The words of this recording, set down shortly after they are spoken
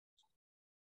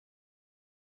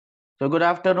So good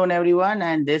afternoon, everyone,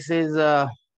 and this is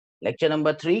lecture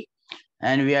number 3,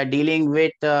 and we are dealing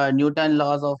with Newton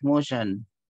laws of motion.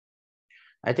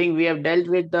 I think we have dealt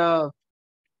with the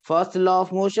first law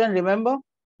of motion, remember?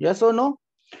 Yes or no?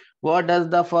 What does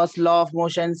the first law of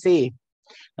motion say?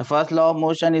 The first law of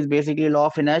motion is basically law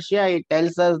of inertia. It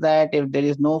tells us that if there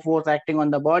is no force acting on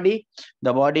the body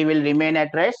will remain at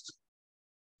rest,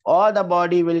 or the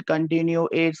body will continue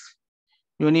its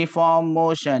uniform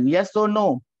motion. Yes or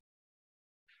no?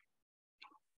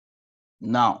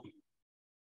 Now,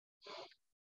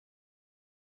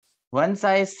 once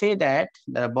I say that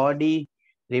the body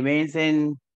remains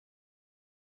in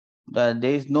there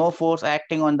is no force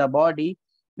acting on the body,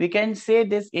 we can say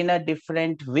this in a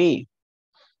different way.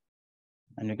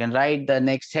 And you can write the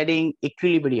next heading,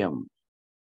 equilibrium.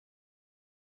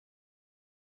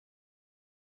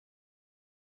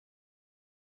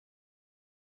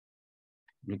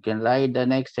 You can write the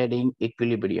next heading,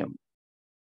 equilibrium.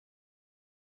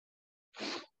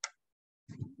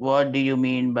 What do you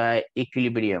mean by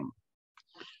equilibrium?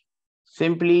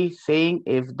 Simply saying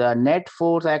if the net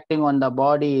force acting on the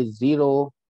body is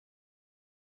 0,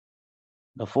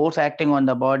 the force acting on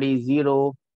the body is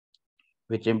 0,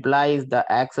 which implies the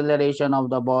acceleration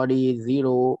of the body is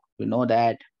 0. We know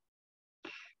that.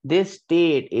 This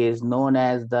state is known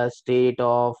as the state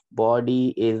of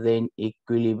body is in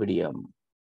equilibrium.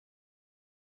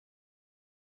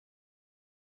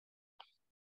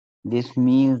 This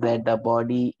means that the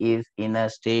body is in a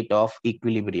state of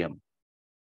equilibrium.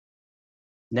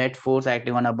 Net force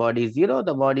acting on a body is 0,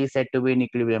 the body is said to be in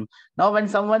equilibrium. Now, when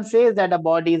someone says that a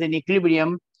body is in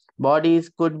equilibrium, bodies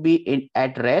could be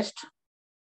at rest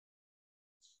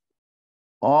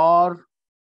or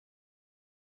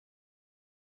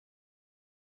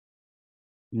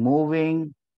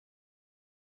moving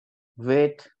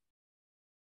with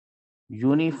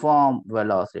uniform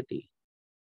velocity.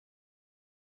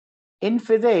 In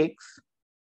physics,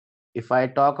 if I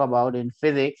talk about in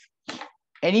physics,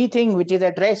 anything which is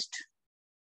at rest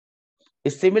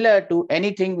is similar to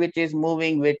anything which is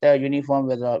moving with a uniform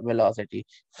velocity.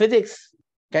 Physics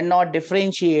cannot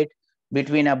differentiate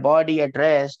between a body at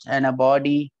rest and a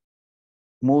body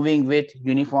moving with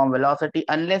uniform velocity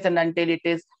unless and until it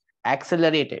is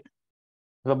accelerated.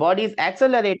 If a body is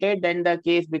accelerated, then the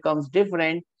case becomes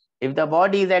different. If the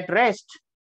body is at rest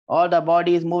or the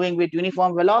body is moving with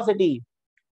uniform velocity,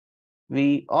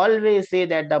 we always say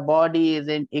that the body is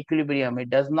in equilibrium. It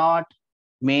does not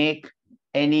make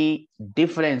any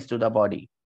difference to the body.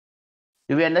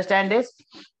 Do we understand this?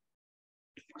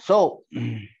 So,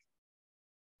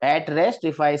 at rest,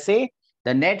 if I say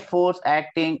the net force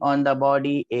acting on the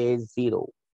body is 0.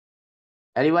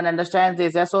 Everyone understands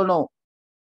this, yes or no?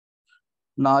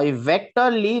 Now, if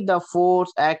vectorly the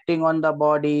force acting on the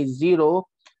body is 0,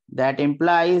 that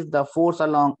implies the force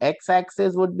along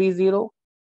x-axis would be 0.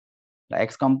 The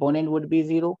x component would be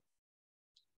 0.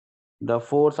 The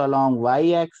force along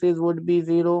y-axis would be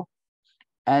 0.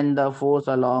 And the force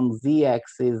along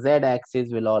z-axis,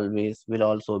 z-axis will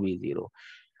also be 0.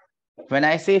 When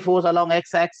I say force along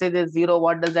x-axis is 0,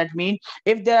 what does that mean?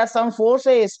 If there are some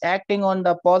forces acting on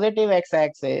the positive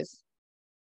x-axis,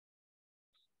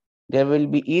 there will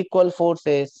be equal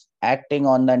forces acting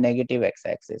on the negative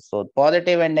x-axis. So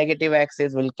positive and negative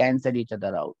axis will cancel each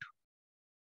other out.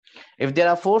 If there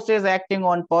are forces acting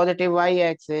on positive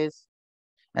y-axis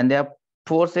and there are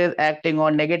forces acting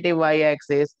on negative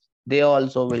y-axis, they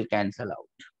also will cancel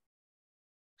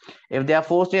out. If there are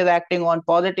forces acting on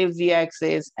positive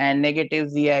z-axis and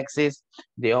negative z-axis,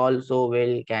 they also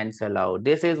will cancel out.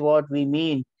 This is what we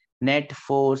mean. Net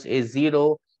force is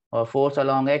 0, or force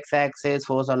along x-axis,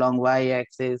 force along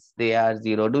y-axis, they are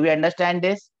 0. Do we understand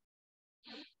this?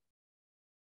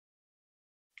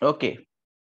 Okay.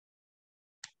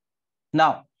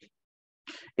 Now,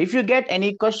 if you get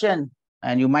any question,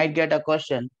 and you might get a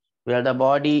question where the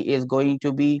body is going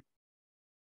to be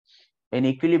in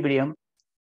equilibrium,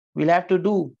 we'll have to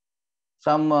do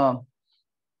some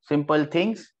simple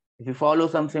things. If you follow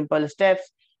some simple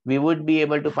steps, we would be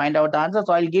able to find out the answer.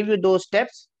 So I'll give you those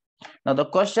steps. Now, the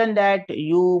question that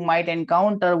you might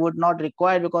encounter would not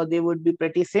require because they would be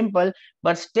pretty simple,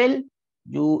 but still,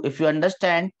 if you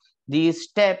understand these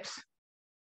steps,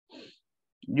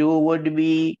 you would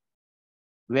be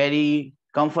very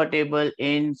comfortable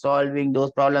in solving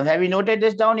those problems. Have you noted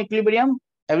this down, equilibrium?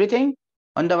 Everything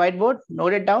on the whiteboard?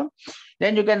 Note it down.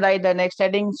 Then you can write the next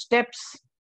heading, steps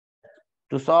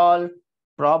to solve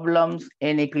problems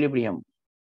in equilibrium.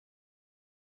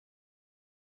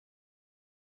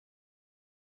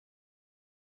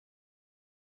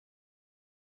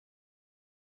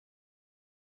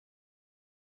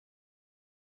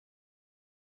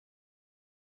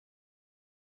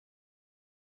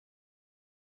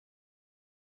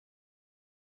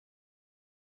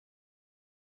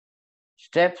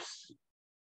 Steps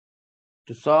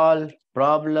to solve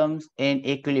problems in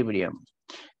equilibrium.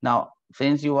 Now,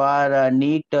 since you are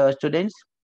NEET students,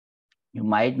 you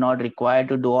might not require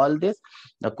to do all this.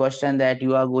 The question that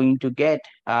you are going to get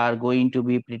are going to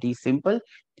be pretty simple,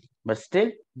 but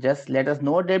still just let us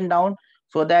note them down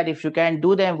so that if you can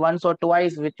do them once or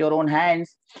twice with your own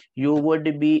hands, you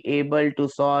would be able to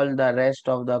solve the rest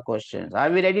of the questions. Are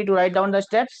we ready to write down the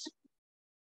steps?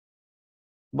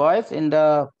 Boys in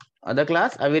the other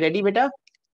class, are we ready, beta?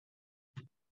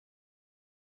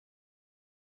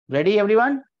 Ready,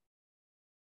 everyone?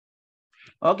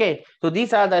 Okay, so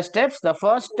these are the steps. The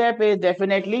first step is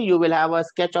definitely you will have a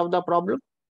sketch of the problem.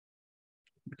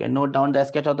 You can note down the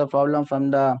sketch of the problem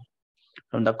from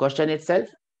the question itself.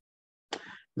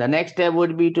 The next step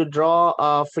would be to draw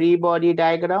a free body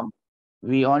diagram.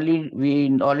 We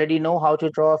already know how to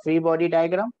draw a free body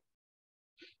diagram.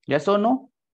 Yes or no?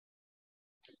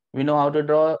 We know how to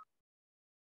draw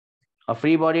a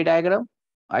free body diagram.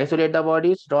 Isolate the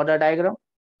bodies, draw the diagram.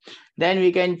 Then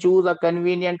we can choose a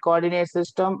convenient coordinate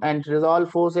system and resolve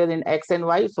forces in x and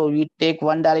y. So we take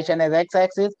one direction as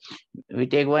x-axis, we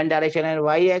take one direction as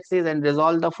y-axis and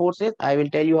resolve the forces. I will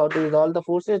tell you how to resolve the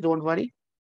forces, don't worry.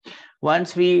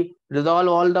 Once we resolve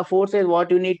all the forces, what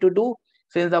you need to do,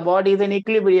 since the body is in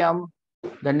equilibrium,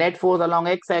 the net force along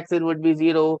x-axis would be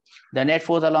 0, the net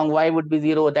force along y would be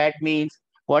 0. That means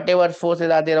whatever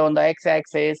forces are there on the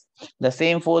x-axis, the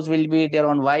same force will be there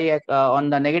on on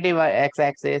the negative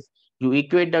x-axis. You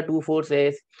equate the two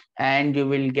forces and you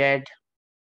will get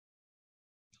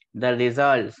the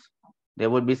results. There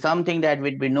would be something that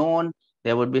would be known,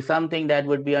 there would be something that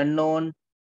would be unknown.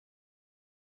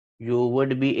 You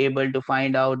would be able to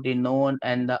find out the known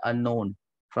and the unknown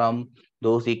from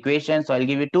those equations. So I'll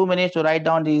give you 2 minutes to write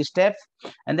down these steps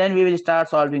and then we will start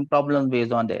solving problems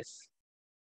based on this.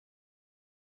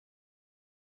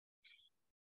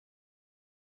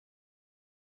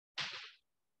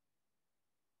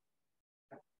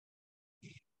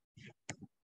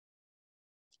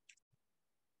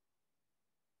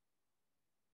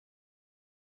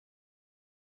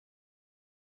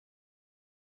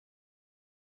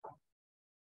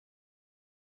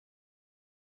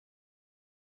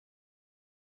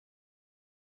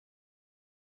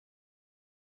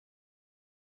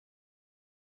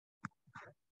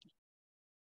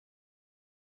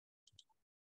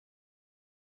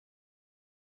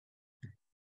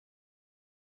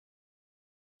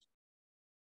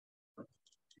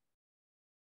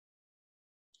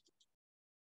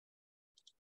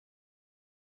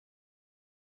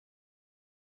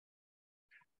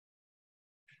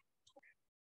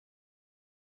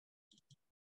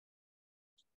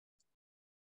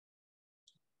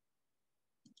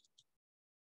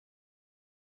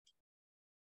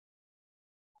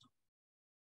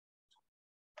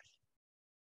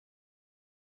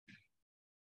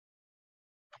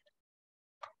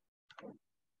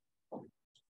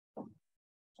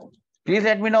 Please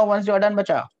let me know once you are done,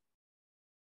 bacha.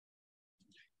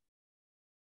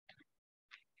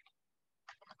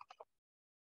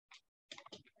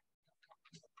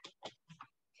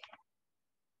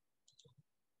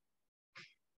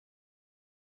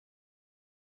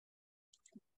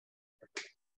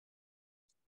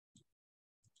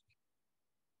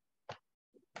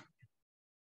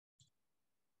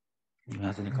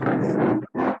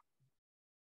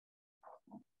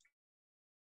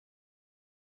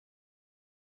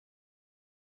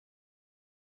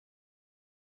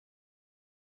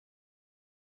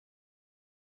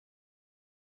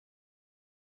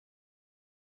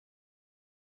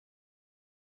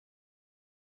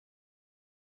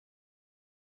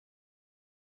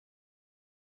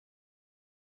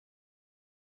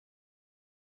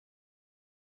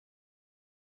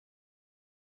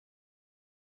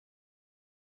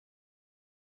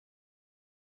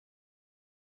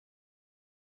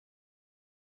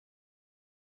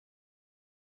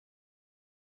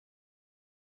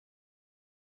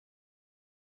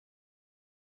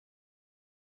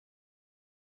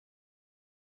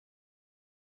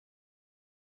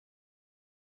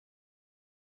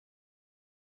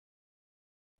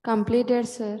 Completed,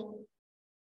 sir.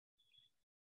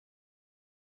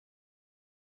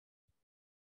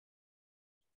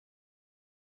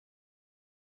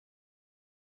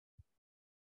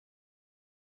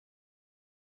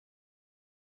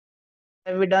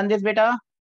 Have we done this, beta?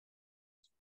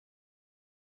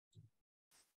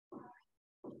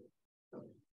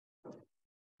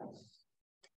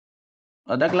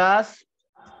 Other class?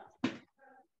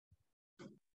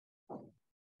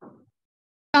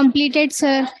 Completed,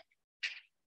 sir.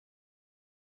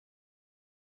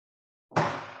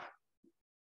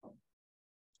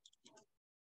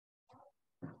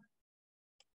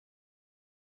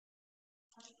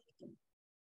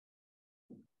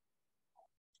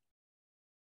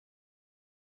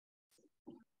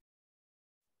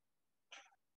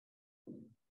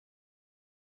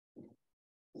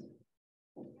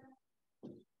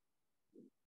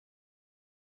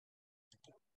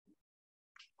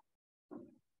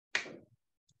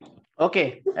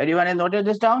 Okay, everyone has noted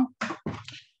this down?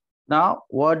 Now,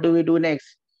 what do we do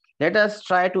next? Let us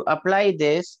try to apply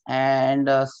this and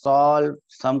solve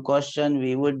some question.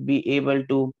 We would be able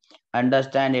to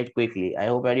understand it quickly. I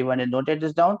hope everyone has noted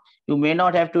this down. You may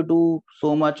not have to do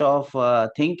so much of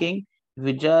thinking. If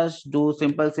you just do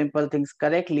simple things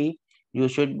correctly, you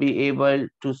should be able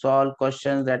to solve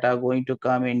questions that are going to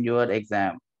come in your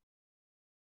exam.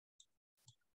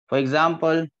 For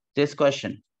example, this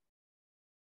question.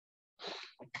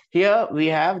 Here we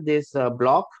have this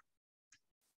block.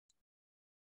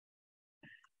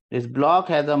 This block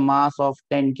has a mass of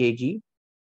 10 kg.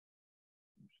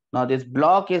 Now this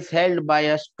block is held by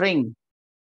a string.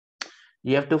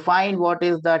 You have to find what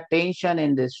is the tension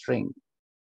in this string.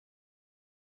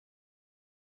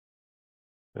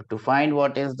 You have to find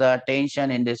what is the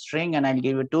tension in this string, and I'll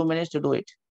give you 2 minutes to do it.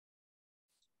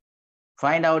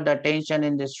 Find out the tension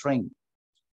in this string.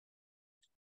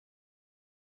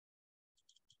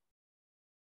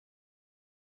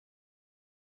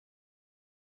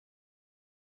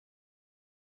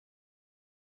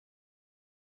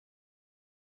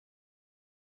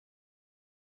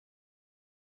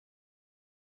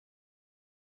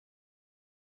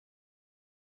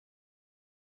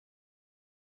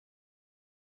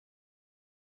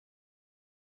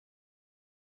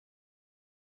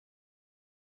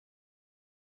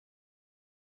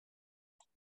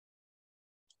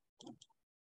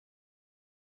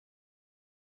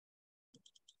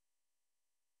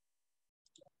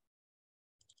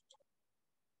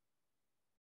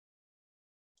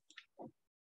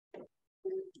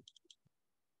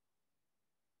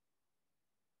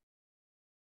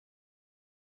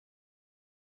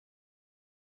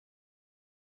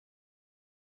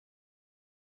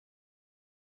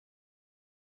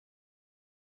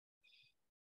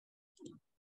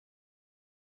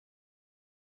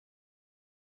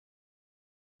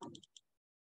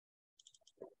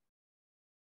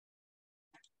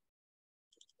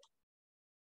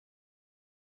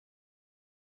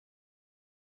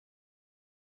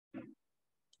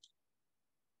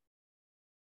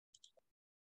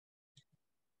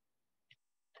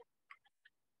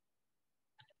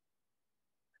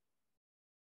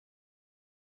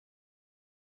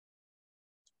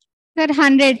 Sir,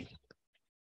 100.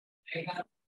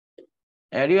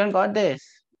 Everyone got this?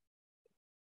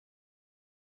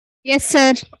 Yes,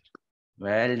 sir.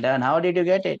 Well done. How did you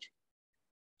get it?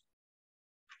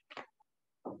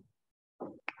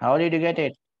 How did you get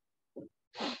it?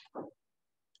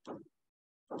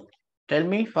 Tell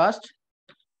me first.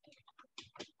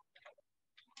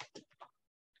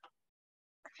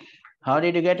 How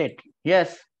did you get it?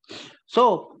 Yes.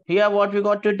 So here what we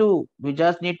got to do, we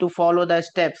just need to follow the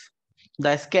steps.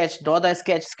 The sketch, draw the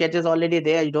sketch. Sketch is already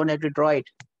there. You don't have to draw it.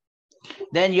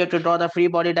 Then you have to draw the free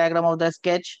body diagram of the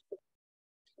sketch.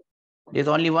 There's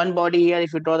only one body here.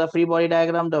 If you draw the free body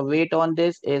diagram, the weight on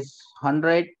this is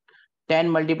 100. 10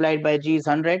 multiplied by G is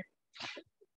 100.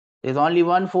 There's only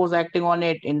one force acting on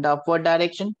it in the upward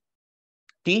direction,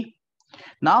 T.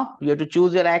 Now you have to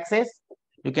choose your axis.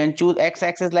 You can choose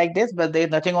x-axis like this, but there's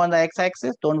nothing on the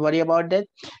x-axis. Don't worry about that.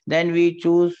 Then we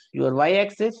choose your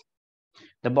y-axis.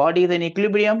 The body is in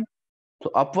equilibrium.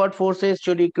 So upward forces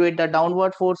should equate the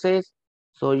downward forces.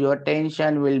 So your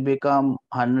tension will become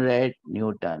 100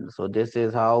 Newton. So this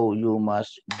is how you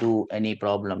must do any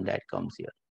problem that comes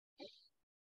here.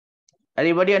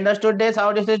 Everybody understood this?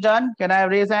 How this is done? Can I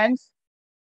have raise hands?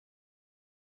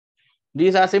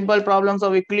 These are simple problems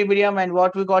of equilibrium, and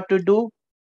what we got to do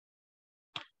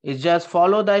is just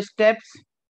follow the steps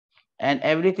and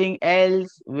everything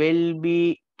else will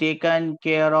be taken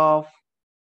care of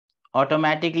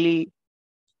automatically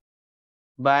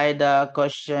by the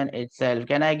question itself.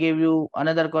 Can I give you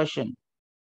another question?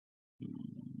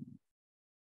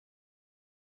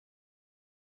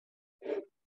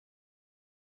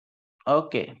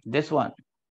 Okay, this one.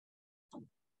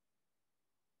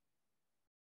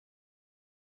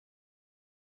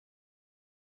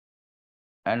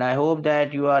 And I hope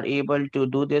that you are able to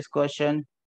do this question.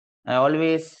 I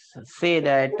always say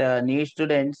that NEET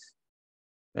students,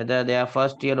 whether they are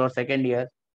first year or second year,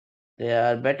 they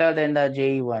are better than the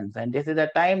JEE ones. And this is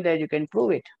the time that you can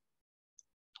prove it.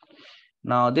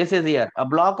 Now, this is here. A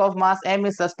block of mass M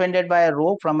is suspended by a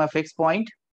rope from a fixed point,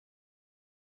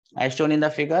 as shown in the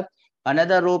figure.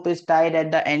 Another rope is tied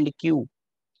at the end Q.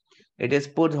 It is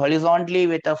put horizontally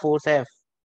with a force F.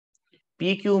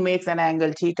 PQ makes an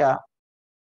angle theta.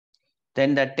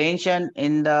 Then the tension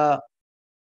in the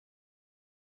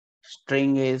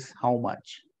string is how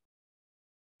much?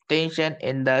 Tension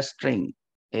in the string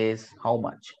is how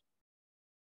much?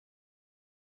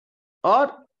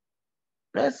 Or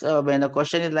Plus, when the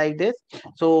question is like this,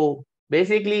 so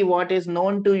basically what is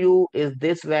known to you is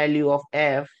this value of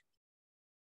F.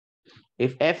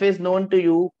 If F is known to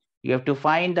you, you have to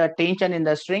find the tension in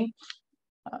the string.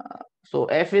 So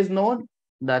F is known.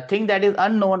 The thing that is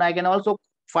unknown, I can also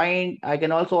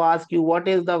ask you what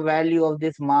is the value of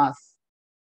this mass.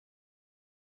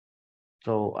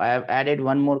 So I have added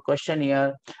one more question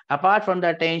here. Apart from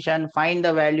the tension, find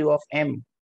the value of M.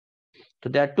 So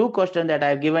there are two questions that I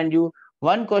have given you.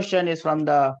 One question is from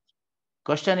the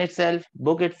question itself,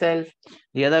 book itself.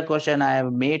 The other question I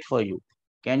have made for you.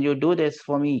 Can you do this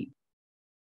for me?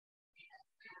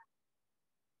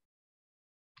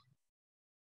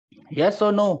 Yes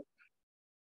or no?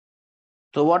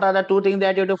 So what are the two things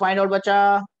that you have to find out,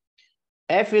 bacha?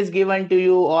 F is given to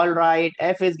you, all right.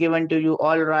 F is given to you,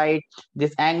 all right.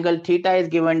 This angle theta is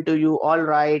given to you, all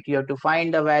right. You have to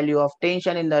find the value of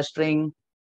tension in the string.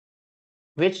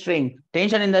 Which string?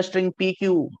 Tension in the string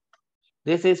PQ.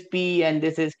 This is P and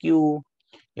this is Q.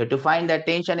 You have to find the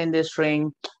tension in this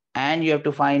string and you have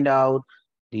to find out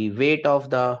the weight of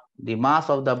the mass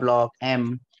of the block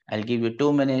M. I'll give you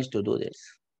 2 minutes to do this.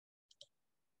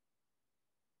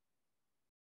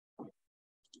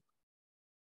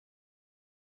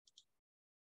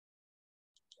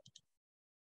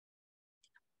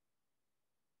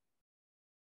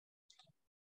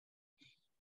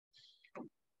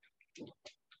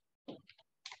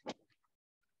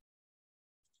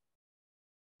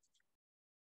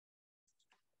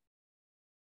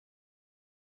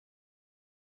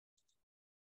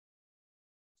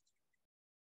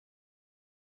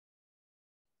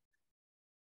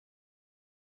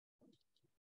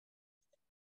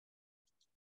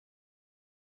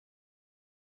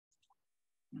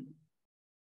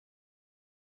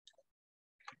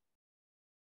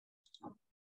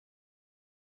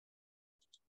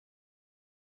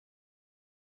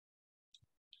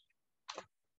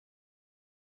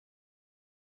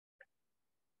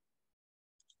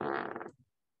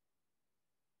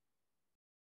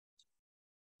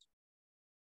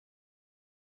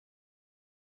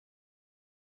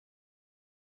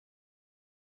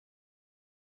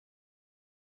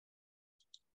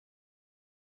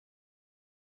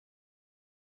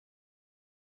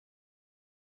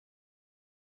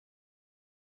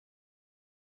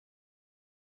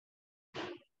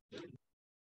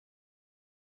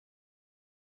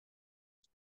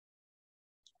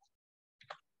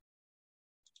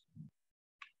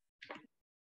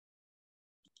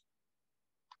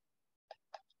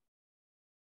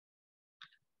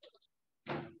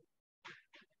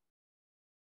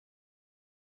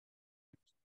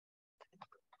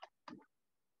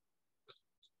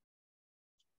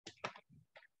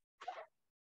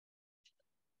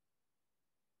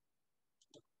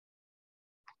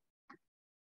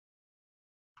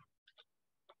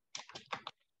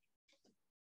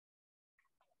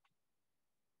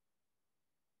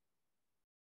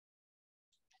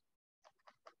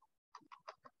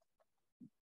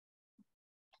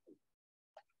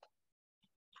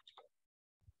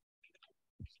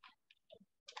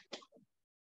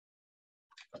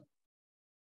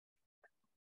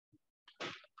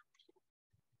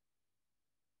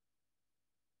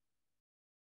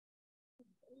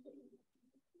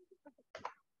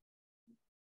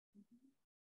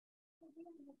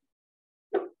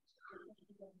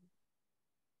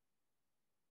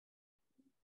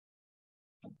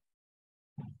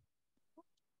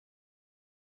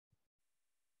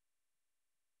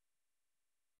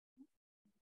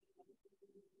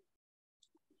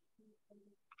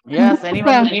 Yes,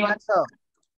 anyone with any answer?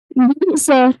 B,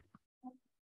 sir.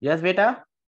 Yes, beta?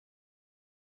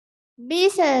 B,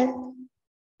 sir.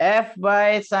 F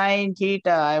by sine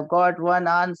theta. I've got one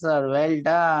answer. Well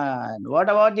done. What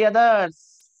about the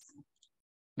others?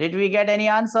 Did we get any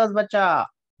answers, bacha?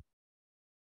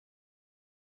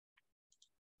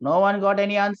 No one got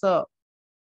any answer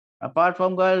apart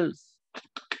from girls.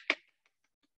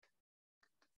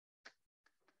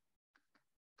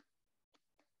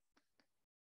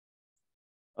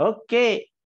 Okay.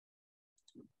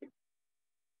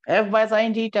 F by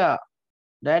sine theta.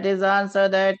 That is the answer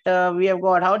that we have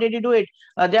got. How did you do it?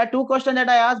 There are two questions that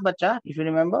I asked, bacha. If you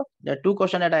remember, there are two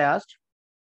questions that I asked.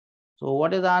 So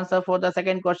what is the answer for the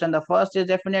second question? The first is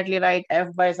definitely right. F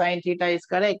by sine theta is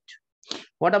correct.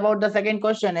 What about the second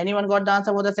question? Anyone got the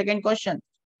answer for the second question?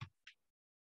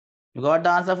 You got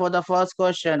the answer for the first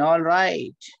question. All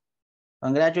right.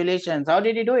 Congratulations. How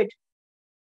did you do it?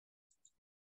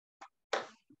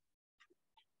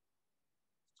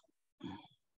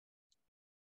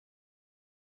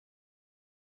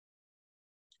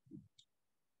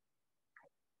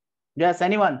 Yes,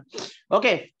 anyone?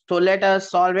 Okay. So let us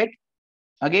solve it.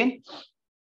 Again,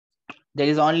 there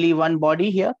is only one body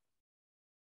here.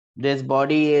 This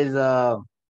body is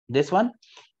this one.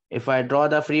 If I draw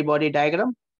the free body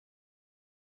diagram,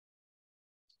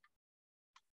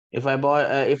 if I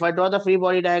draw the free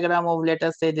body diagram of, let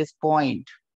us say, this point,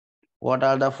 what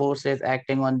are the forces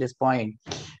acting on this point?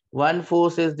 One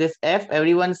force is this F.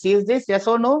 Everyone sees this, yes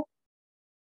or no?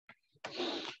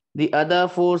 The other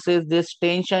force is this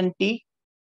tension T.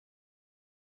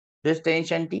 This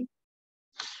tension T.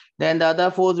 Then the other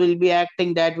force will be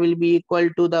acting, that will be equal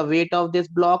to the weight of this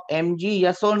block, mg,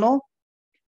 yes or no?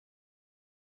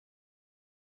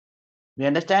 You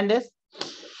understand this?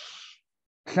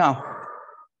 Now,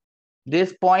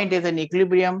 this point is an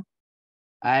equilibrium.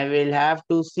 I will have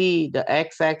to see the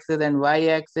x-axis and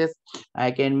y-axis. I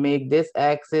can make this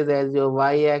axis as your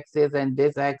y-axis and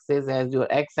this axis as your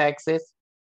x-axis.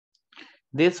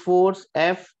 This force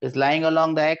F is lying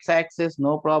along the x-axis,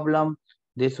 no problem.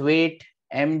 This weight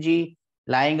mg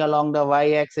lying along the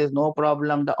y-axis, no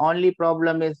problem. The only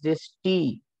problem is this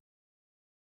T.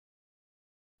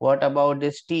 What about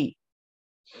this T?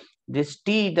 This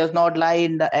T does not lie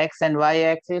in the x and y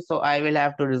axis, so I will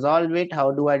have to resolve it.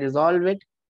 How do I resolve it?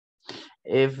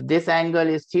 If this angle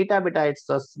is theta, beta, it's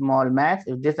a small mass.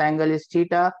 If this angle is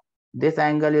theta, this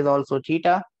angle is also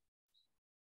theta.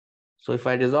 So if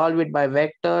I resolve it by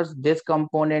vectors, this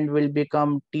component will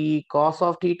become T cos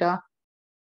of theta.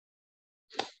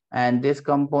 And this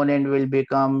component will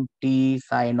become T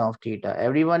sine of theta.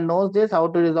 Everyone knows this, how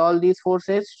to resolve these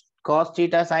forces, cos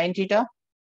theta, sine theta.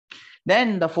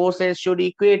 Then the forces should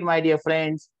equate, my dear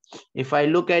friends. If I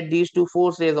look at these two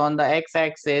forces on the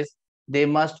x-axis, they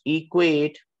must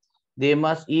equate.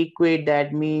 That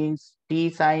means T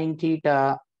sine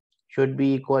theta should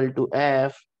be equal to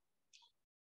F.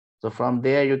 So from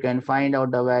there you can find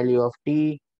out the value of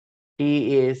T.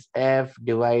 T is F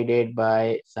divided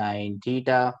by sine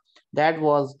theta. That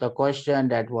was the question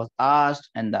that was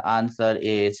asked, and the answer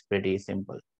is pretty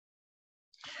simple.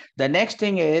 The next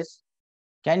thing is,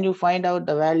 can you find out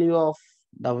the value of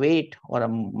the weight or a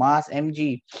mass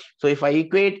mg? So if I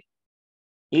equate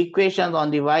equations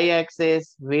on the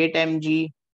y-axis, weight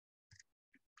mg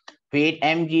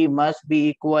must be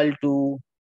equal to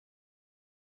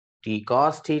T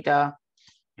cos theta.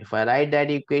 If I write that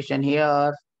equation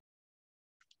here,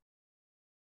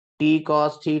 T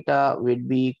cos theta will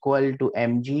be equal to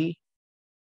mg.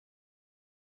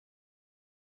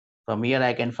 From here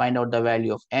I can find out the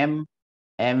value of m.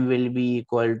 M will be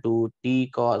equal to T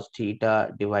cos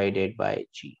theta divided by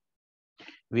g.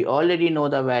 We already know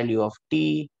the value of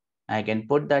T. I can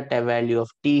put that value of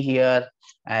T here.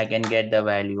 I can get the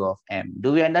value of M.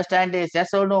 Do we understand this?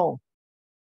 Yes or no?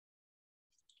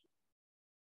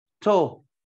 So,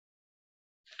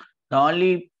 the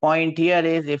only point here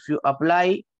is, if you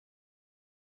apply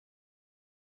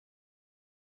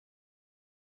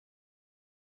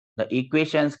the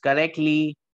equations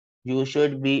correctly, you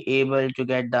should be able to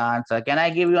get the answer. Can I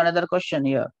give you another question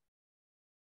here?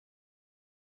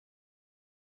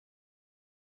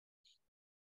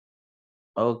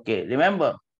 Okay,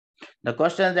 remember, the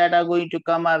questions that are going to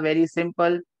come are very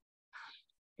simple.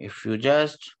 If you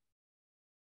just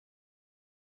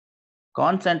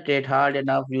concentrate hard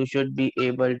enough, you should be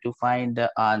able to find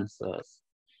the answers.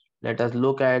 Let us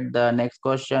look at the next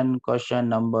question, question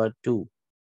number 2.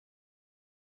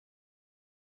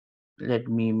 Let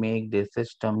me make this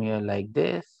system here like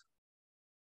this.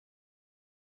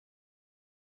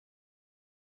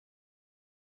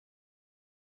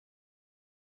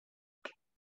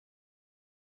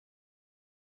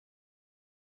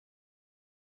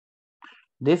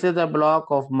 This is a block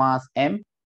of mass m.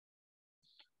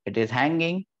 It is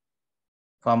hanging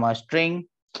from a string,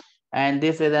 and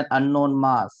this is an unknown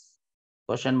mass,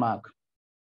 question mark.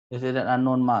 This is an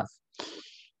unknown mass.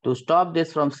 To stop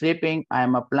this from slipping, I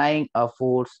am applying a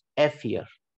force F here.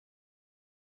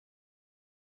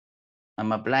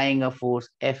 I'm applying a force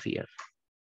F here.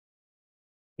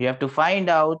 You have to find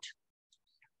out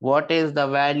what is the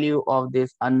value of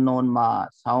this unknown mass.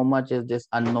 How much is this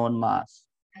unknown mass?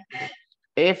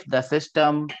 If the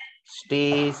system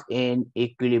stays in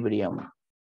equilibrium.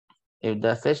 If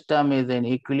the system is in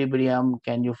equilibrium,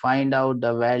 can you find out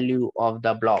the value of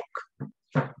the block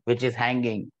which is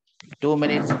hanging? 2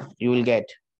 minutes, you will get.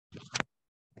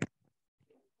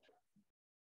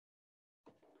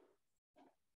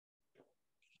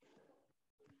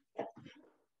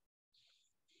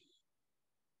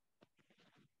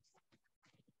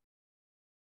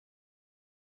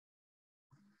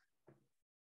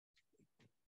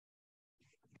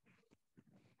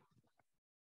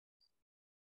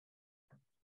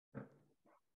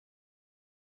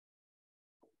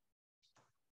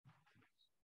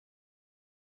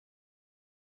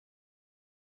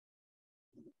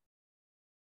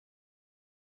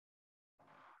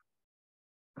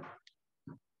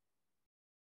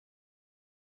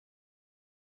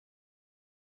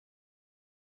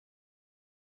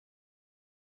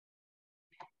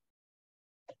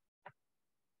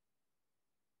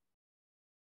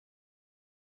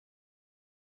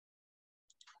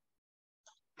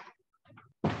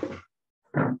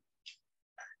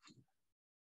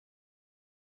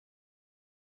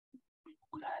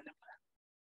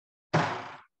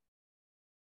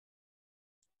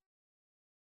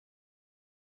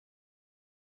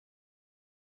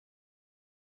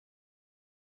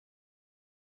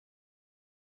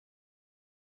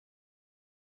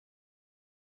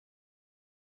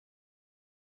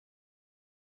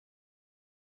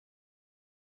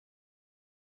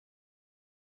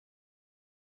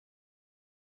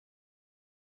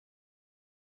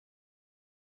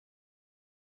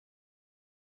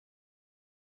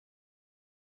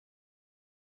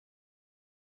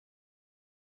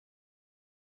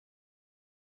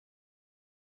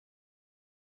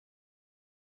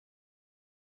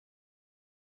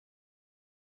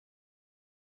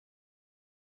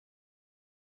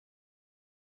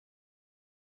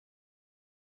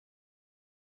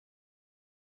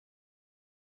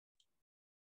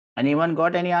 Anyone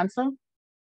got any answer?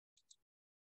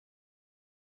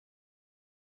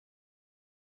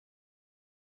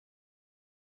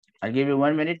 I'll give you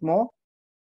 1 minute more.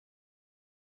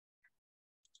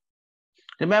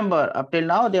 Remember, up till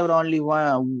now, there were only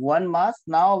one mass.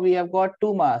 Now we have got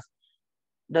two mass.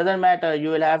 Doesn't matter. You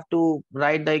will have to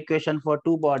write the equation for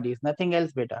two bodies. Nothing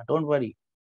else, beta. Don't worry.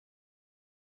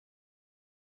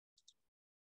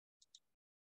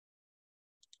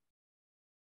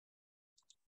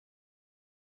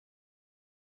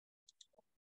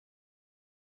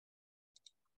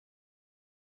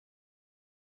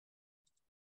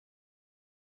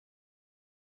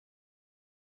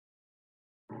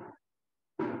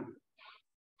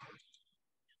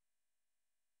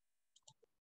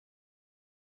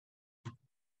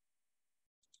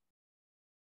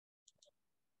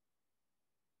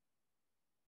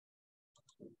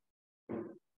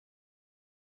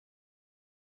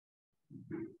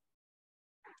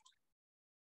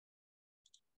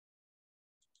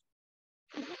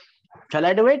 Shall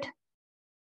I do it?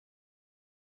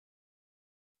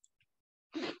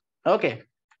 Okay.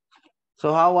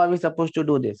 So how are we supposed to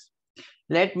do this?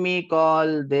 Let me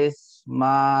call this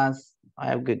mass. I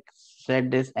have said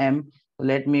this M.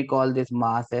 Let me call this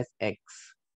mass as X.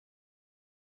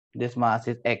 This mass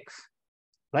is X,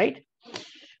 right?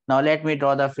 Now let me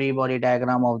draw the free body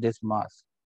diagram of this mass.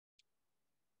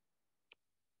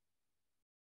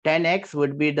 10x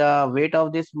would be the weight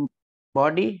of this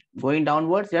body going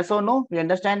downwards. Yes or no? We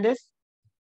understand this?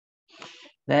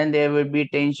 Then there will be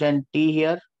tension T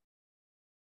here.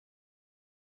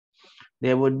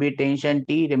 There would be tension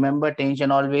T. Remember,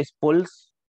 tension always pulls.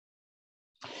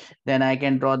 Then I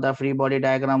can draw the free body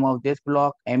diagram of this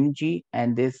block Mg,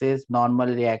 and this is normal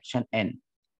reaction N.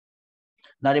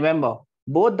 Now remember,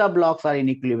 both the blocks are in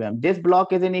equilibrium. This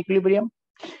block is in equilibrium.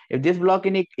 If this block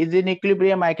is in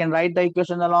equilibrium, I can write the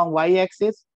equation along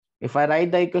y-axis. If I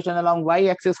write the equation along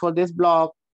y-axis for this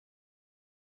block,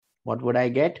 what would I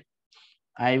get?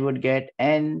 I would get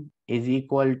N is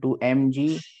equal to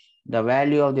mg. The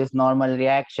value of this normal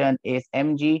reaction is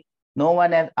mg. No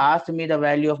one has asked me the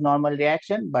value of normal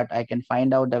reaction, but I can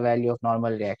find out the value of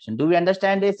normal reaction. Do we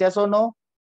understand this? Yes or no?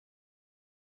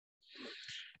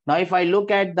 Now, if I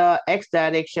look at the x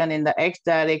direction, in the x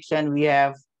direction, we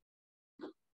have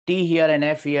T here and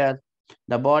F here.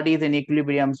 The body is in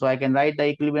equilibrium, so I can write the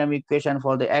equilibrium equation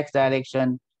for the x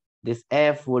direction. This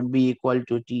F would be equal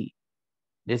to T.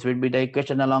 This would be the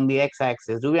equation along the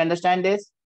x-axis. Do we understand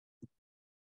this?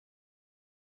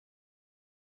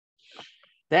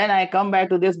 Then I come back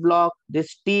to this block.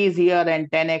 This T is here and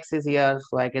 10x is here.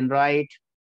 So I can write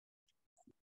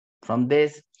from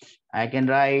this, I can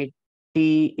write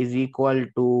T is equal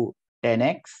to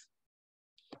 10x.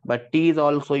 But T is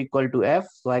also equal to F.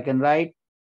 So I can write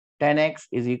 10x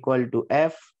is equal to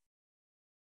F.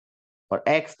 For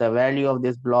x, the value of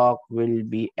this block will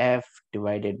be F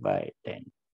divided by 10.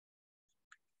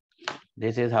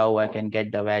 This is how I can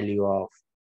get the value of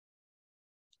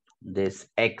this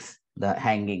x, the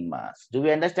hanging mass. Do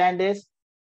we understand this?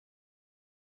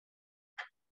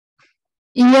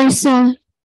 Yes, sir.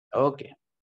 Okay.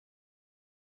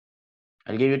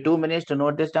 I'll give you 2 minutes to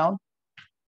note this down.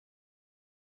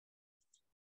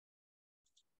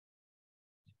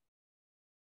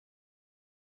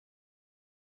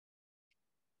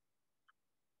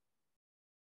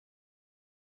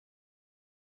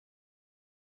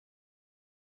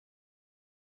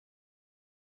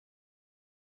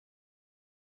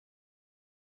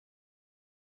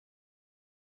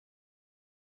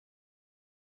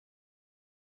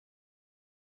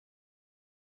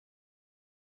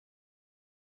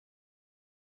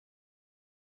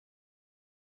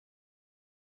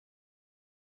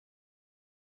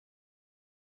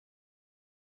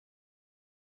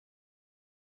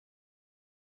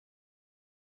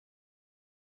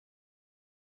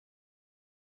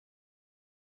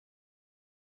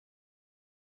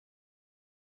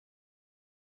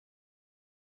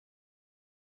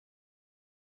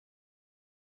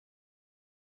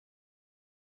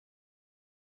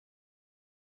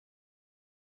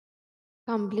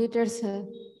 Completed, sir.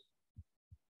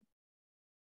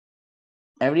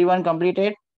 Everyone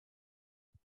completed?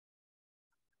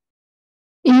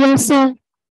 Yes, sir.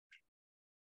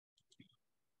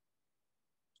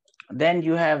 Then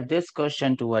you have this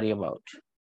question to worry about.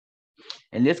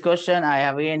 In this question, I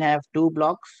again have two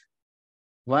blocks.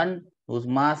 One whose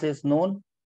mass is known,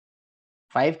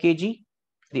 5 kg.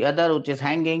 The other which is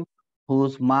hanging,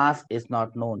 whose mass is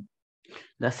not known.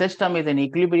 The system is in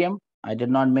equilibrium. I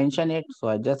did not mention it, so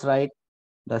I just write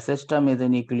the system is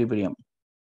in equilibrium.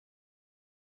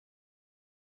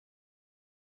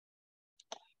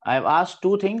 I've asked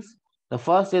two things. The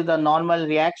first is the normal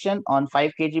reaction on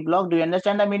 5 kg block. Do you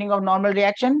understand the meaning of normal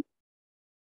reaction?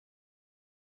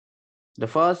 The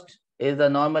first is the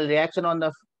normal reaction on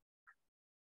the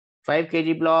 5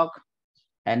 kg block,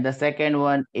 and the second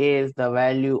one is the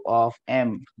value of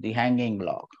M, the hanging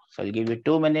block. So I'll give you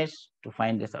 2 minutes to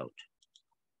find this out.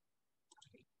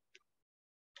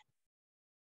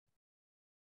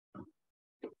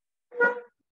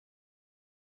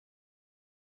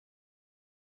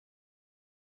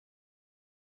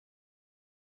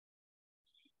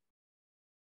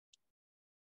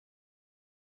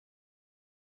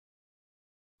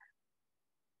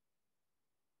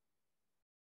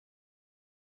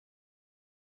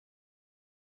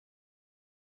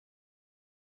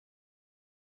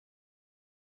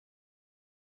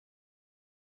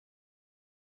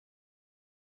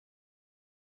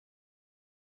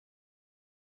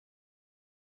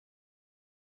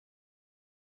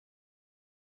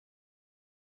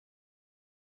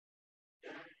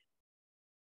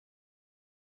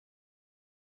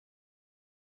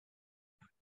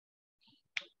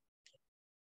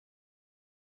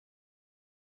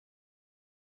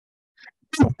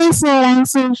 Professor,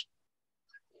 answer.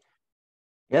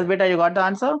 Yes, beta, you got the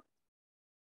answer?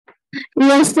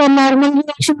 Yes, sir. Normal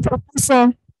reaction,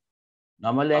 Professor.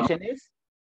 Normal reaction is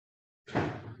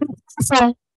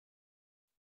Sir.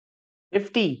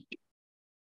 50.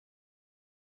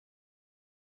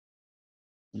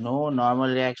 No, normal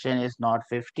reaction is not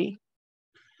 50.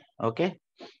 Okay.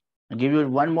 I'll give you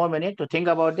 1 more minute to think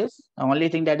about this. The only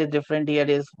thing that is different here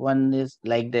is one is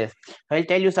like this. I'll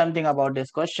tell you something about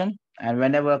this question, and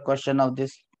whenever a question of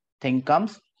this thing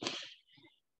comes,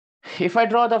 if I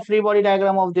draw the free body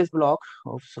diagram of this block,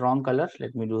 oops, wrong color,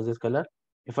 let me do this color.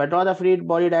 If I draw the free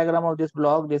body diagram of this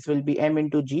block, this will be M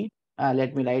into G.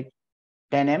 Let me write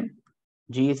 10M.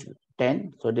 G is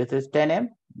 10. So this is 10M,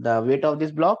 the weight of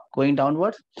this block going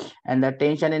downwards, and the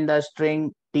tension in the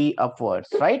string T upwards,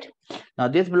 right? Now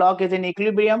this block is in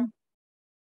equilibrium.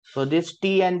 So this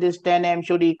T and this 10M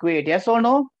should equate, yes or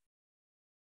no?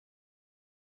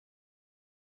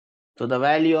 So the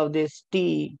value of this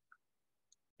T,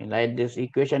 write this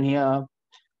equation here,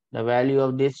 the value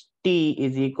of this T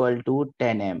is equal to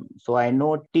 10M. So I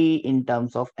know T in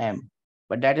terms of M.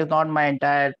 But that is not my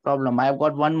entire problem. I've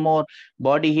got one more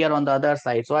body here on the other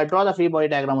side. So I draw the free body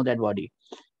diagram of that body.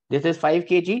 This is 5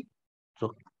 kg.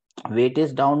 So weight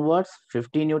is downwards,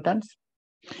 50 newtons.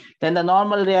 Then the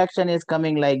normal reaction is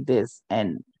coming like this,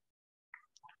 N.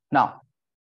 Now,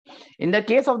 in the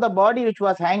case of the body which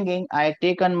was hanging, I had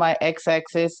taken my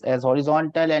x-axis as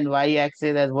horizontal and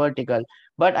y-axis as vertical.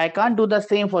 But I can't do the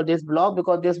same for this block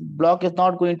because this block is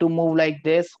not going to move like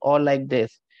this or like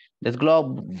this. This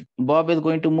blob is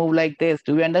going to move like this.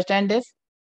 Do you understand this?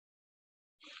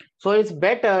 So it's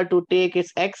better to take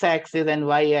its x-axis and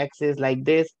y-axis like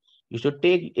this. You should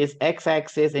take its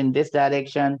x-axis in this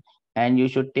direction and you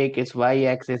should take its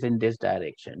y-axis in this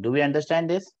direction. Do we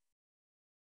understand this?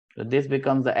 So this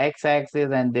becomes the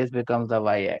x-axis and this becomes the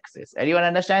y-axis. Anyone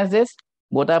understands this?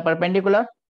 Both are perpendicular.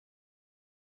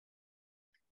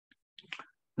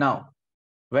 Now,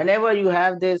 whenever you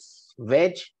have this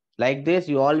wedge like this,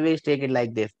 you always take it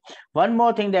like this. One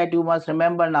more thing that you must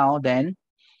remember now then,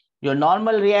 your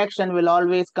normal reaction will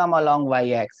always come along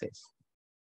y-axis.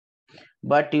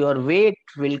 But your weight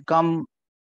will come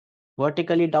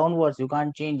vertically downwards. You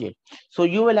can't change it. So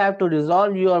you will have to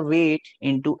resolve your weight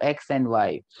into x and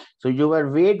y. So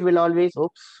your weight will always,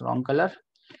 oops, wrong color.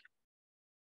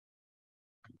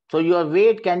 So your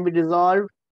weight can be resolved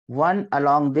one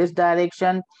along this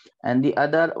direction and the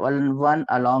other one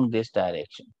along this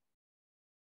direction.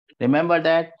 Remember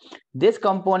that this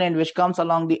component which comes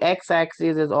along the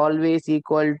x-axis is always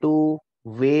equal to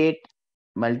weight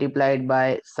multiplied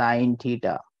by sine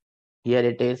theta. Here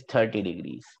it is 30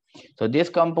 degrees. So this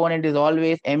component is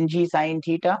always mg sine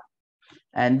theta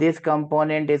and this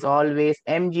component is always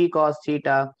mg cos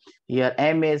theta. Here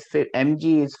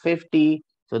mg is 50.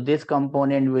 So this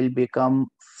component will become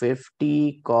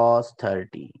 50 cos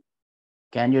 30.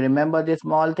 Can you remember this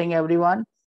small thing, everyone?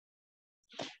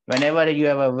 Whenever you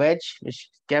have a wedge which is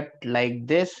kept like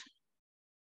this,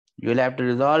 you will have to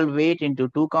resolve weight into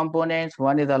two components.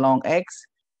 One is along x,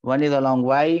 one is along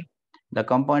y. The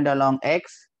component along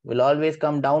x will always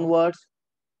come downwards.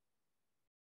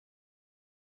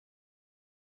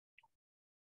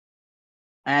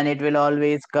 And it will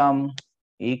always come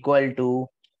equal to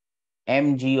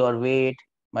mg or weight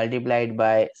multiplied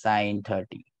by sine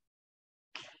 30.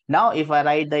 Now, if I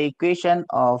write the equation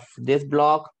of this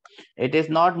block, it is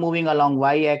not moving along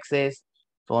y-axis.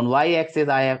 So on y-axis,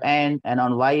 I have n, and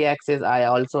on y-axis, I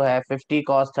also have 50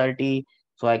 cos 30.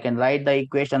 So I can write the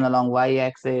equation along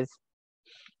y-axis.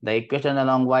 The equation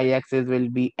along y-axis will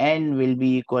be n will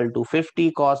be equal to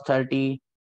 50 cos 30.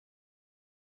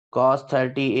 Cos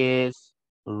 30 is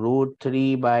root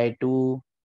 3 by 2.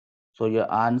 So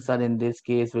your answer in this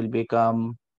case will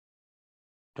become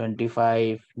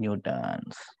 25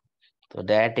 newtons. So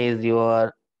that is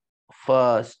your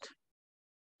first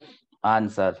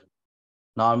answer.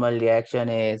 Normal reaction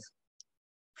is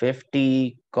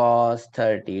 50 cos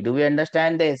 30. Do we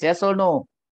understand this? Yes or no?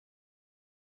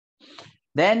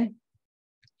 Then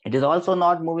it is also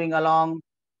not moving along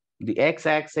the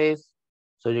x-axis.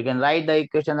 So you can write the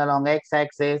equation along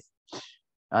x-axis.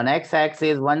 On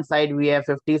x-axis, one side we have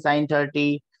 50 sine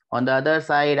 30. On the other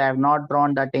side, I have not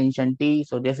drawn the tension T.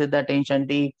 So this is the tension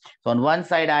T. So on one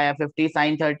side, I have 50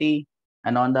 sine 30.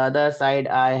 And on the other side,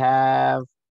 I have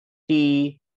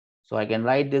T. So I can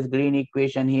write this green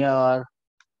equation here.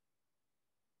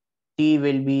 T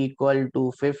will be equal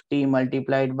to 50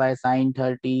 multiplied by sine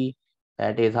 30.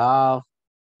 That is half.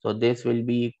 So this will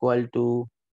be equal to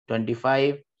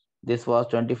 25. This was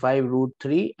 25 root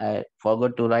 3. I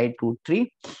forgot to write root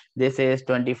 3. This is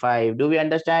 25. Do we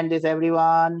understand this,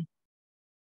 everyone?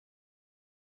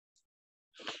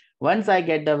 Once I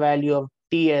get the value of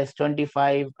T as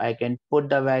 25, I can put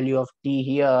the value of T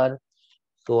here.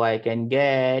 So I can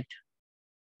get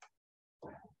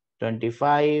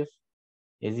 25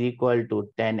 is equal to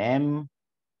 10 m,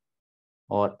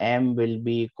 or m will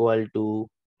be equal to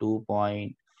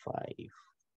 2.5.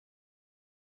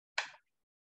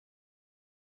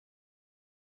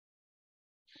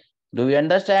 Do we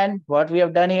understand what we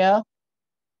have done here?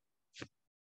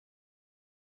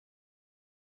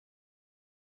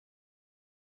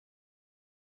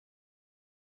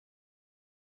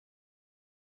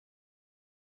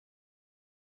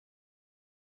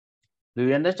 Do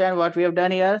you understand what we have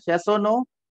done here? Yes or no?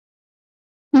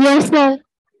 Yes, sir.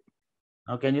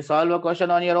 Now, can you solve a question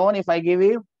on your own if I give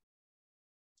you?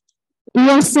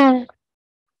 Yes, sir.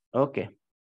 Okay.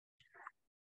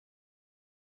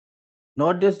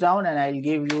 Note this down and I'll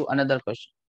give you another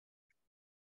question.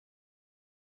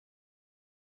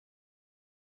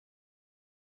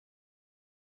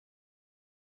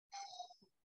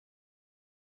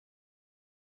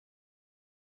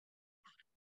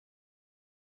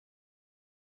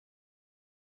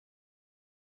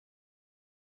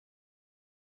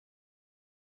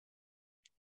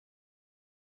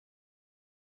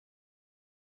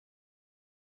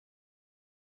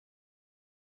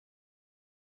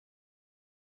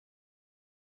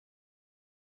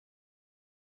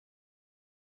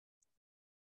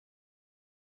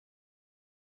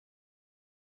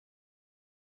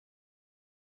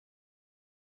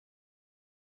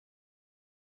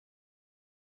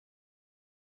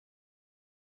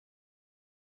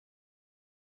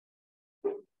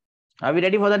 Are we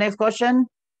ready for the next question?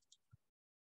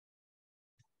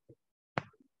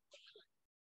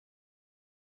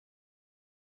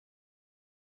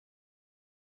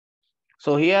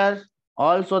 So here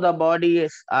also the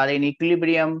bodies are in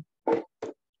equilibrium.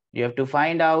 You have to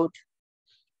find out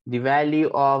the value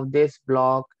of this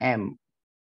block M.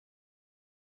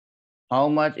 How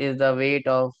much is the weight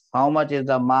of, how much is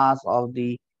the mass of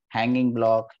the hanging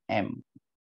block M?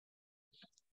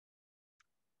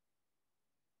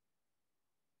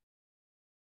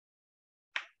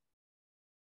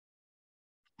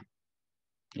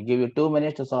 I'll give you 2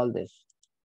 minutes to solve this.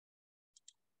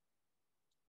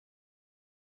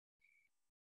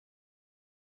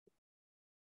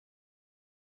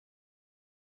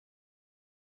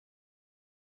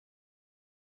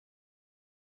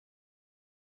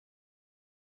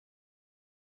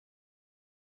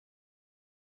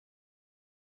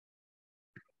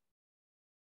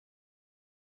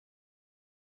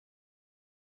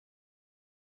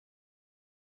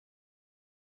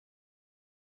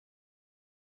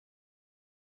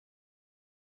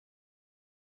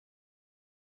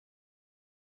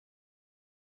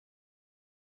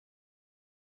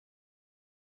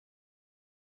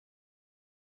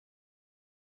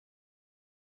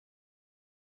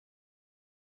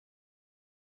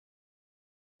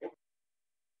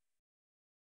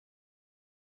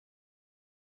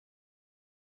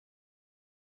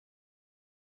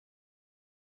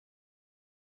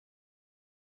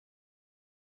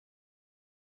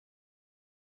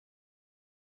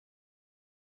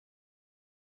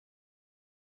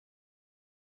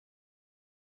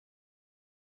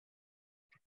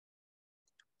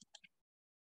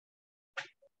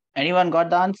 Anyone got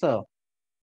the answer?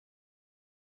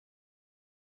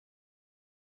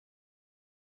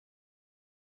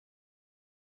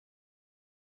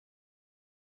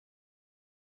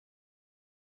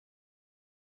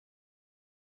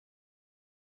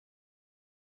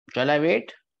 Shall I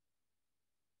wait?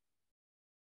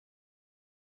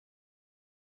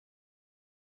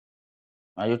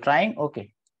 Are you trying?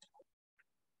 Okay.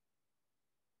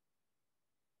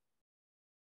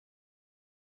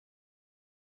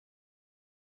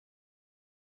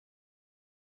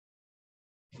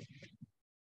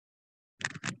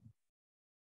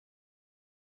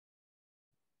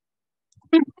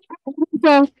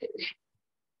 Sir.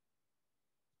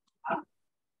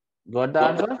 Got the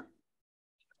answer?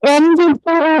 N is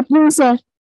the sir.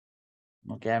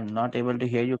 Okay, I'm not able to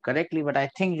hear you correctly, but I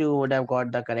think you would have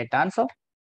got the correct answer.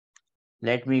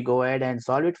 Let me go ahead and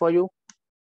solve it for you.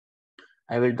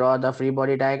 I will draw the free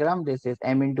body diagram. This is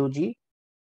M into G.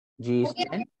 G is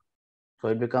 10. So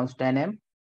it becomes 10M.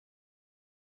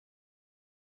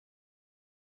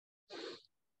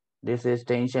 This is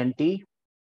tension T.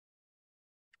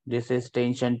 This is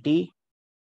tension T.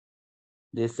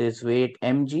 This is weight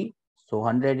mg. So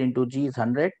 100 into G is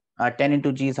 100. 10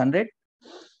 into G is 100.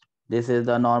 This is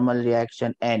the normal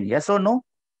reaction N. Yes or no?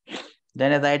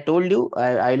 Then as I told you,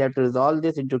 I'll have to resolve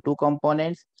this into two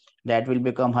components. That will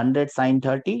become 100 sine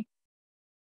 30.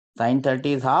 Sine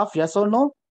 30 is half. Yes or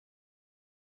no?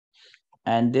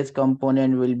 And this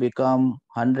component will become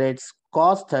 100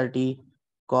 cos 30.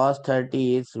 Cos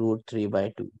 30 is root 3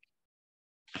 by 2.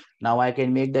 Now I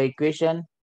can make the equation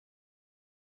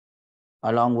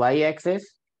along y-axis.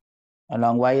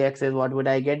 Along y-axis, what would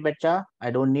I get, bacha?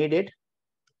 I don't need it.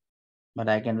 But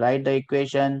I can write the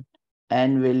equation.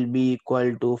 N will be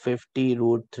equal to 50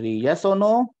 root 3. Yes or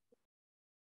no?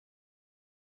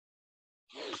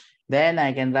 Then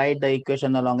I can write the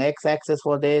equation along x-axis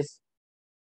for this.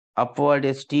 Upward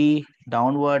is t,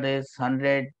 downward is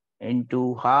 100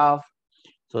 into half.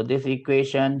 So this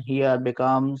equation here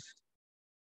becomes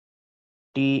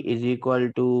T is equal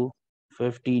to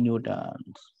 50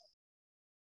 newtons.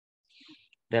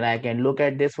 Then I can look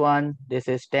at this one. This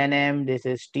is 10M, this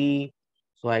is T.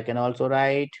 So I can also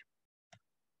write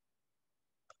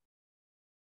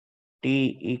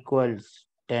T equals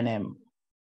 10M.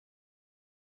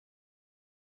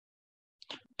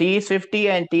 T is 50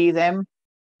 and T is M.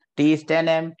 T is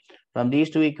 10M. From these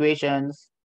two equations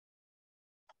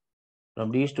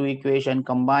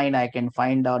combined, I can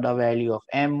find out the value of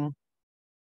M.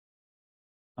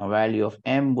 A value of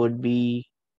M would be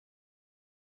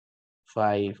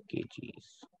 5 kgs.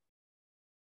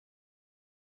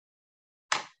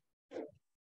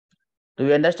 Do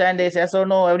you understand this? Yes or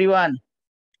no, everyone?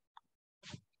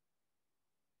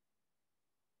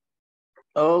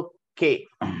 Okay.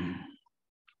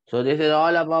 So this is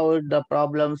all about the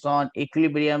problems on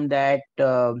equilibrium that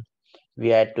we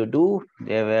had to do.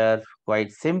 They were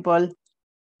quite simple.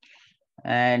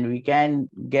 And we can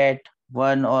get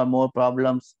one or more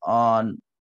problems on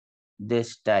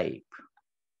this type.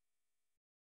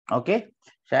 Okay.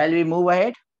 Shall we move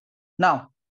ahead? Now,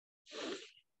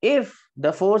 if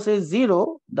the force is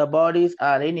 0, the bodies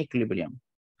are in equilibrium.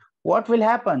 What will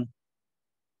happen?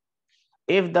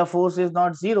 If the force is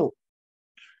not 0,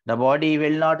 the body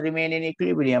will not remain in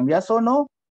equilibrium. Yes or no?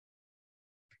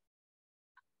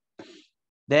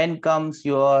 Then comes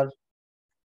your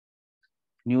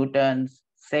Newton's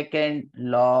second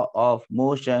law of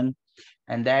motion,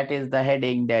 and that is the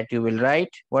heading that you will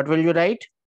write. What will you write?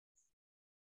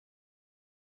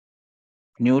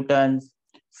 Newton's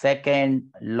second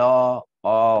law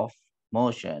of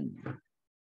motion.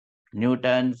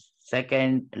 Newton's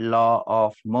second law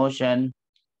of motion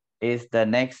is the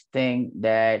next thing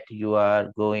that you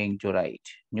are going to write.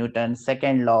 Newton's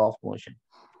second law of motion.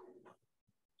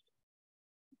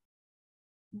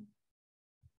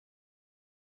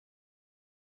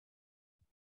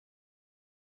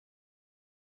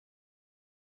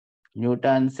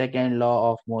 Newton's second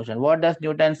law of motion. What does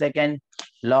Newton's second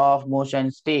law of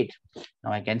motion state?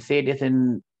 Now I can say this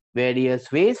in various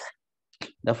ways.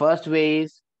 The first way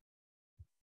is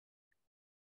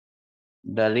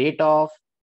the rate of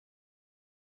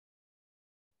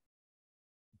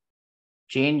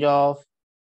change of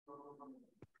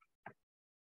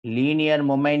linear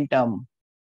momentum.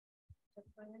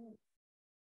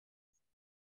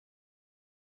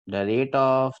 The rate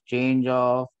of change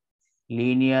of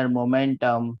linear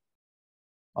momentum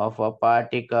of a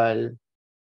particle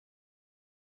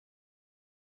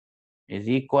is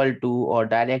equal to or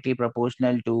directly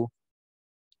proportional to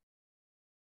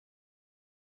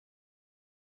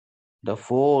the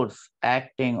force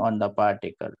acting on the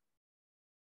particle.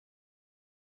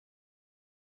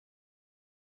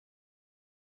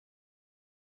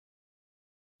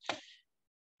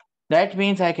 That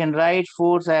means I can write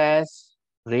force as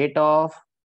rate of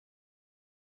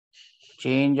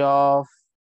change of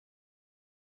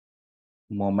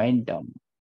momentum.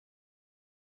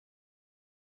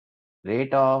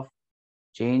 rate of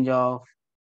change of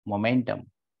momentum.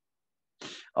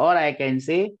 Or I can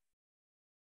say,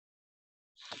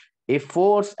 if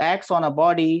force acts on a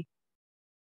body,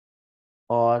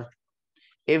 or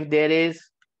if there is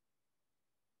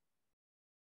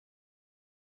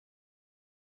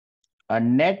a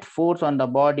net force on the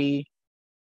body,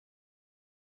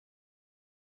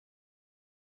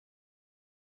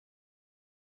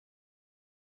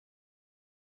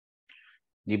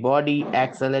 the body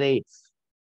accelerates.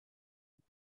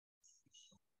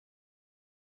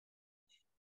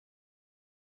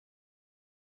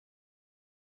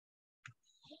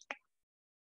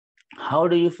 How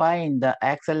do you find the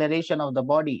acceleration of the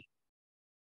body?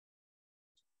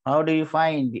 How do you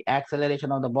find the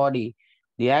acceleration of the body?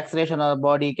 The acceleration of the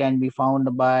body can be found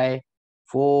by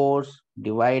force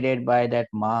divided by that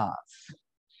mass.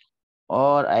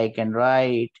 Or I can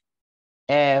write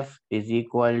F is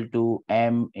equal to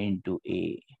M into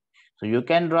A. So you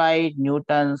can write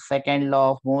Newton's second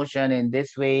law of motion in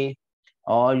this way,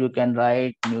 or you can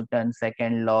write Newton's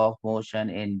second law of motion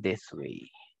in this way.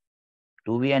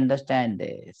 Do we understand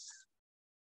this?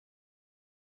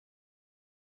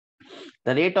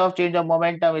 The rate of change of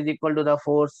momentum is equal to the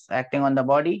force acting on the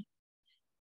body.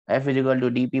 F is equal to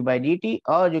dp by dt,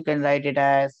 or you can write it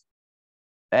as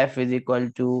F is equal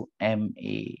to ma.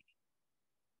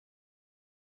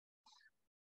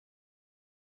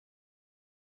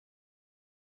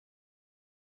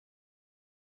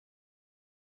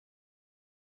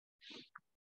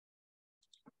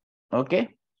 Okay.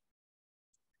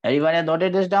 Everyone has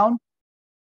noted this down?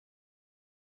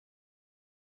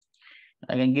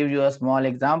 I can give you a small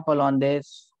example on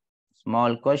this,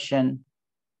 small question.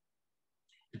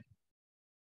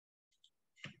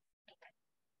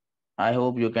 I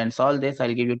hope you can solve this.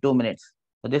 I'll give you 2 minutes.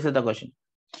 So this is the question.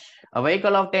 A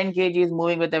vehicle of 10 kg is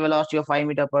moving with a velocity of 5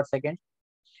 meters per second.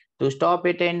 To stop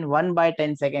it in 1 by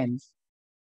 10 seconds,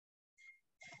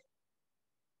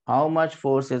 how much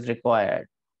force is required?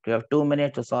 You have 2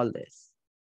 minutes to solve this.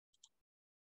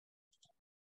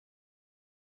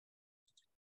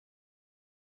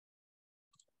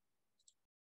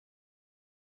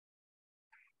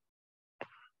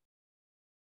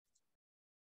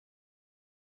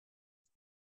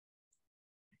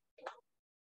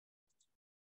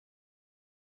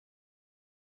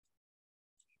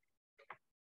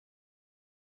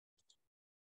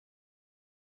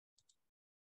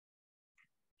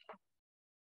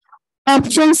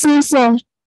 Option C, sir.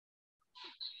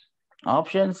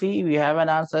 Option C, we have an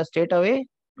answer straight away.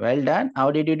 Well done.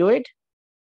 How did you do it?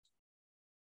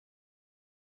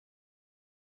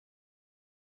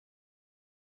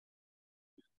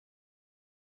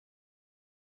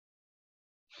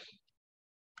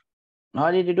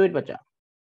 How did you do it, bacha?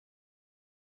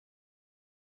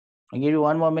 I'll give you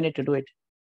 1 more minute to do it.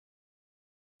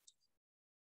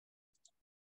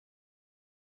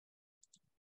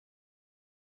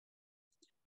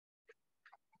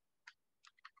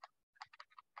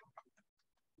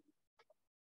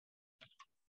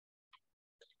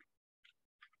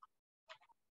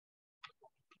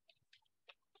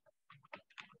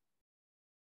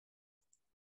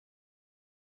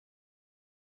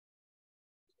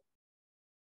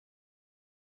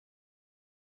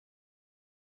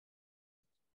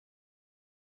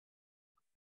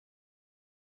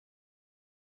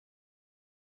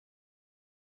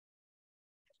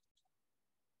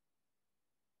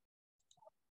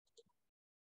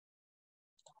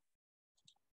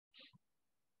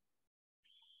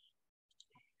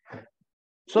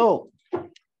 So,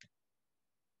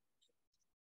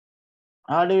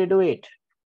 how do you do it?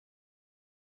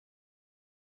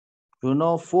 You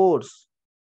know force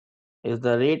is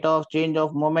the rate of change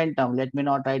of momentum. Let me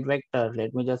not write vector.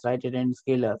 Let me just write it in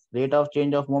scalar. Rate of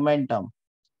change of momentum.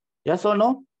 Yes or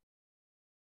no?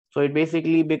 So it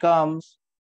basically becomes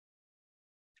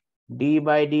d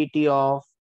by dt of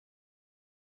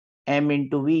m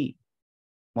into v,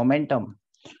 momentum.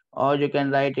 Or you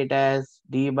can write it as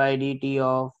d by dt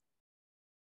of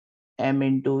m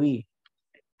into v,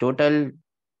 total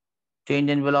change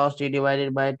in velocity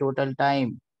divided by total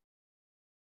time,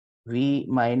 v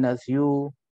minus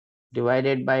u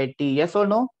divided by t. Yes or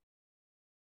no?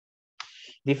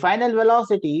 The final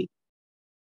velocity,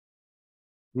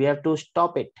 we have to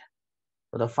stop it.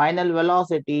 So the final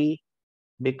velocity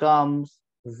becomes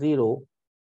 0.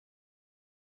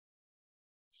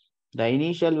 The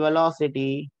initial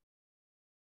velocity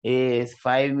is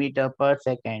 5 meters per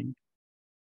second.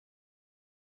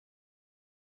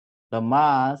 The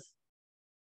mass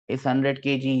is 100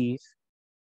 kgs.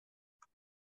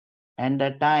 And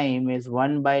the time is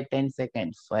 1 by 10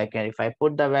 seconds. So I can, if I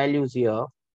put the values here,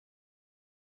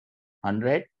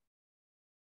 100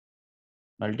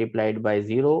 multiplied by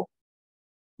 0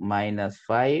 minus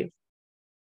 5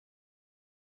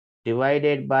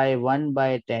 divided by 1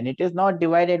 by 10. It is not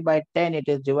divided by 10, it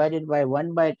is divided by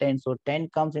 1 by 10. So 10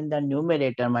 comes in the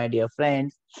numerator, my dear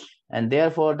friends. And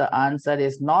therefore, the answer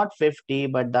is not 50,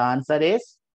 but the answer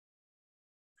is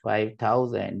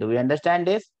 5,000. Do we understand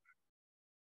this?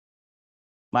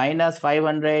 Minus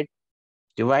 500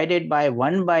 divided by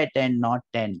 1 by 10, not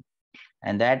 10.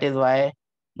 And that is why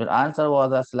your answer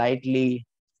was a slightly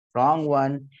wrong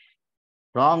one.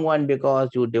 Wrong one because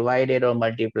you divided or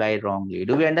multiplied wrongly.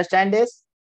 Do we understand this?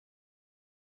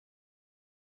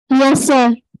 Yes,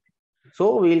 sir.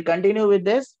 So we'll continue with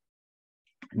this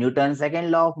Newton's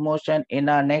second law of motion in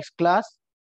our next class.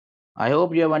 I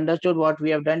hope you have understood what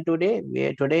we have done today.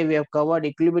 Today we have covered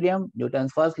equilibrium,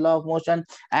 Newton's first law of motion,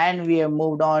 and we have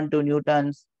moved on to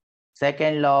Newton's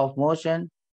second law of motion.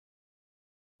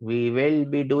 We will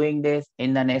be doing this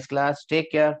in the next class.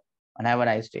 Take care and have a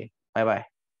nice day. Bye-bye.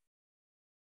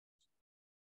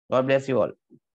 God bless you all.